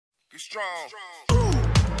strong.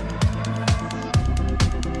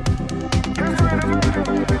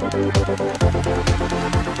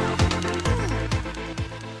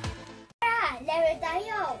 Laro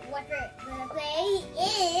Tayo. What we're gonna play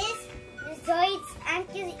is the Zoids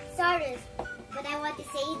Ankyrox, but I want to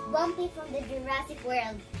say Bumpy from the Jurassic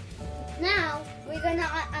World. Now we're gonna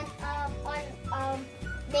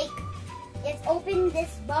let's open this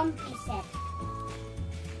Bumpy set.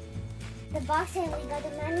 The box, and we got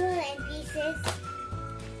the manual and pieces.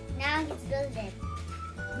 Now let's build it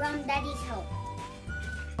from Daddy's help.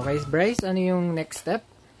 Okay, Bryce, ano yung next step?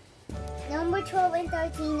 Number 12 and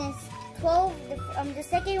 13 is 12. The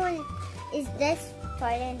second one is this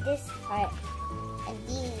part and this part, and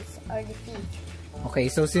these are the feet. Okay,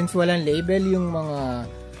 so since walang label yung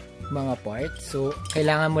mga parts, so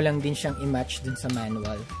kailangan mo lang din siyang i-match dun sa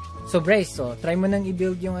manual. So Bryce, so try mo nang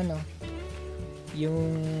i-build yung yung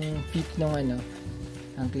feet ng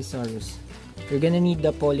Ankyrox. You're gonna need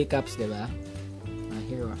the polycaps, diba?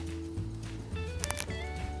 Here.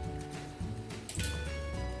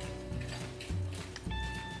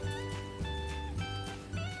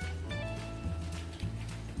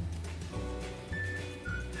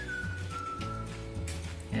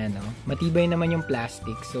 Ayan, oh. Matibay naman yung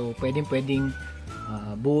plastic, so pwedeng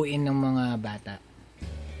buuin ng mga bata.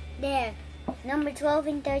 There. Number 12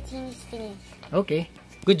 and 13 is finished. Okay.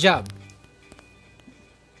 Good job.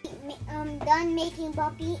 Done making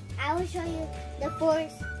Bumpy. I will show you the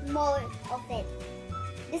first mode of it.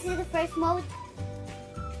 This is the first mode.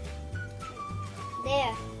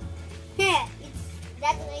 There.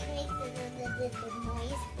 That's why it makes the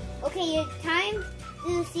noise. Okay, your time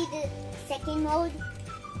to see the second mode.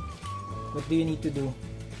 What do you need to do?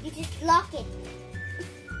 You just lock it.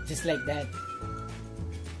 Just like that.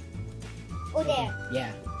 Oh, there.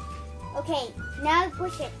 Yeah. Okay, now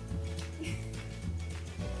push it.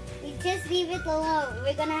 You just leave it alone.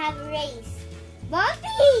 We're gonna have a race.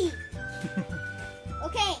 Bumpy!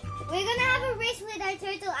 Okay, we're gonna have a race with our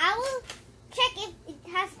turtle. I will check if it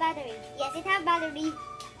has battery. Yes, it has battery.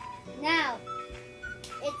 Now,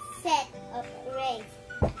 it's set up a race.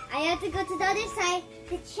 I have to go to the other side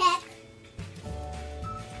to check.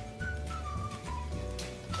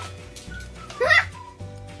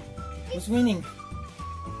 Who's winning?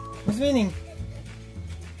 Who's winning?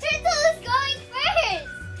 Turtle is going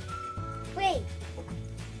first! Wait.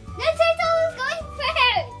 The turtle is going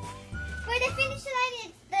first! For the finish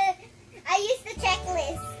line, I used the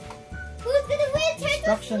checklist. Who's gonna win?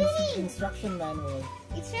 Turtle's winning! Instruction manual.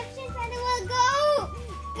 Instruction manual, go!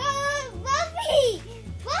 Go! Bumpy!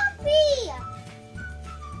 Bumpy!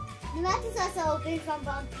 The mouth is also open from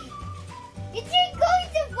Bumpy. It's going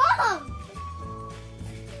to bump!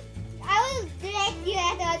 I will direct you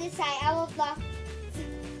at the other side. I will block.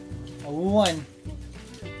 Oh, who won?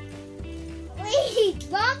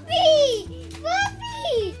 Wait, Bumpy!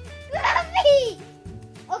 Bumpy! Bumpy!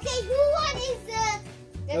 Okay, who won is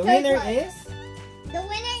the winner turtle. is? The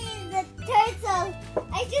winner is the turtle.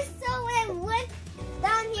 I just saw when I went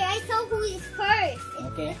down here, I saw who is first.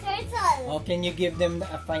 It's Okay. the turtle. Oh, can you give them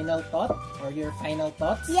a final thought or your final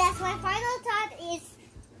thoughts? Yes, my final thought is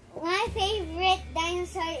my favorite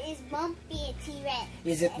dinosaur is Bumpy T-Rex.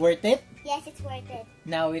 Is it worth it? Yes, it's worth it.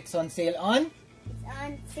 Now it's on sale on? It's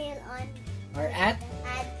on sale on Or at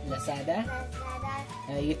Lazada.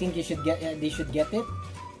 Lazada? You think you should they should get it?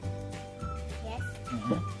 Yes.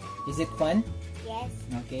 Is it fun? Yes.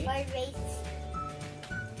 Okay. For race.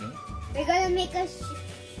 Okay. We're gonna make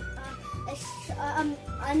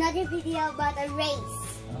another video about a race.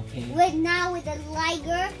 Okay. With the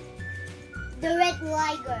liger, the red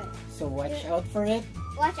liger. So watch out for it.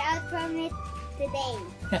 Watch out from it today.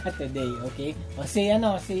 Today, okay? O say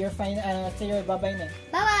your bye-bye na.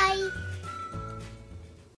 Bye bye.